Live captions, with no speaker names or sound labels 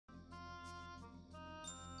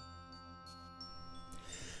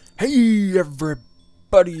Hey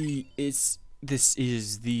everybody, this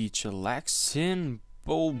is the Chillaxin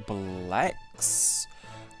Bulblax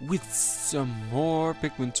with some more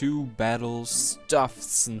Pikmin 2 battle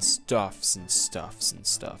stuffs and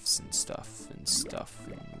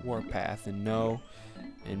Warpath and no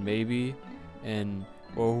and maybe and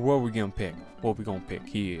well, what are we gonna pick? What we gonna pick?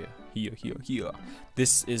 Here.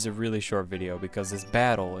 This is a really short video because this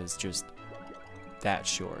battle is just that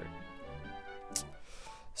short.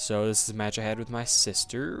 So this is a match I had with my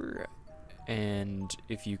sister, and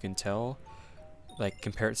if you can tell, like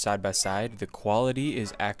compare it side by side, the quality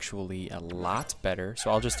is actually a lot better. So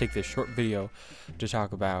I'll just take this short video to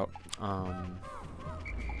talk about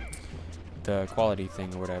the quality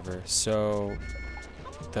thing or whatever. So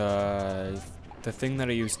the thing that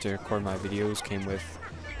I used to record my videos came with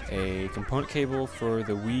a component cable for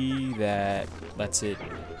the Wii that lets it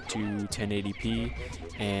to 1080p,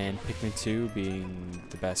 and Pikmin 2 being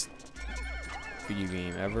the best video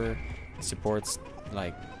game ever, it supports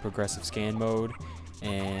like progressive scan mode,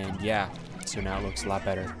 and yeah, so now it looks a lot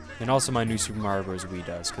better. And also my new Super Mario Bros. Wii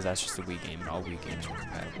does, because that's just a Wii game, and all Wii games are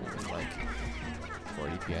compatible with like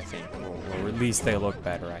 480p, I think, or at least they look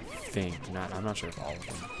better, I think. I'm not sure if all of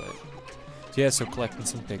them, but so yeah, so collecting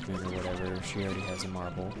some Pikmin or whatever. She already has a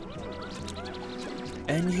marble.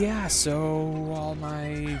 And yeah, so all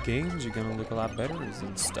my games are gonna look a lot better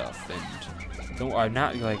and stuff. And I'm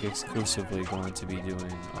not like exclusively going to be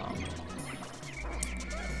doing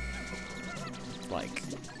like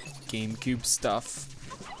GameCube stuff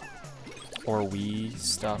or Wii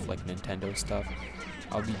stuff, like Nintendo stuff.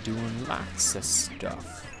 I'll be doing lots of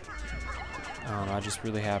stuff. I just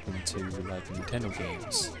really happen to like Nintendo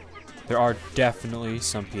games. There are definitely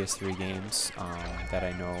some PS3 games that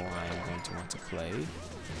I know I am going to want to play.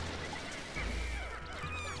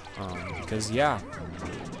 Because, yeah,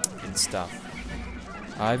 and stuff.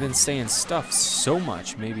 I've been saying stuff so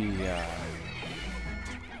much, maybe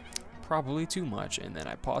probably too much, and then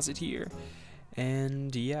I pause it here.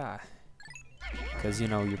 And, yeah. Because, you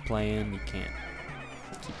know, you're playing, you can't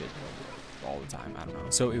keep it all the time, I don't know.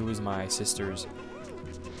 So it was my sister's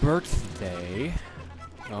birthday.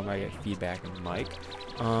 I might get feedback in the mic,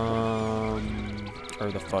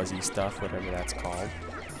 or the fuzzy stuff, whatever that's called.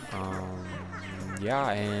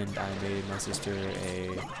 Yeah, and I made my sister a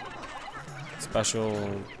special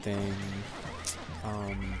thing.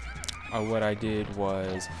 What I did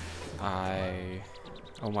was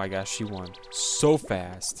oh my gosh, she won so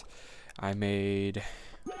fast. I made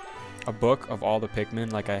a book of all the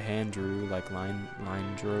Pikmin, like I hand drew, like line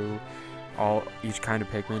drew each kind of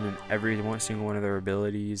Pikmin and every single one of their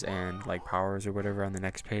abilities and like powers or whatever on the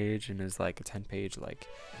next page, and is like a 10-page like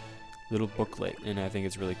little booklet, and I think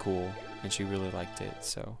it's really cool, and she really liked it.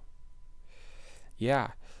 So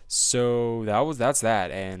yeah, so that's that,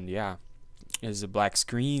 and yeah, there's a black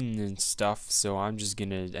screen and stuff, so I'm just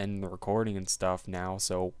gonna end the recording and stuff now.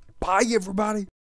 So bye everybody.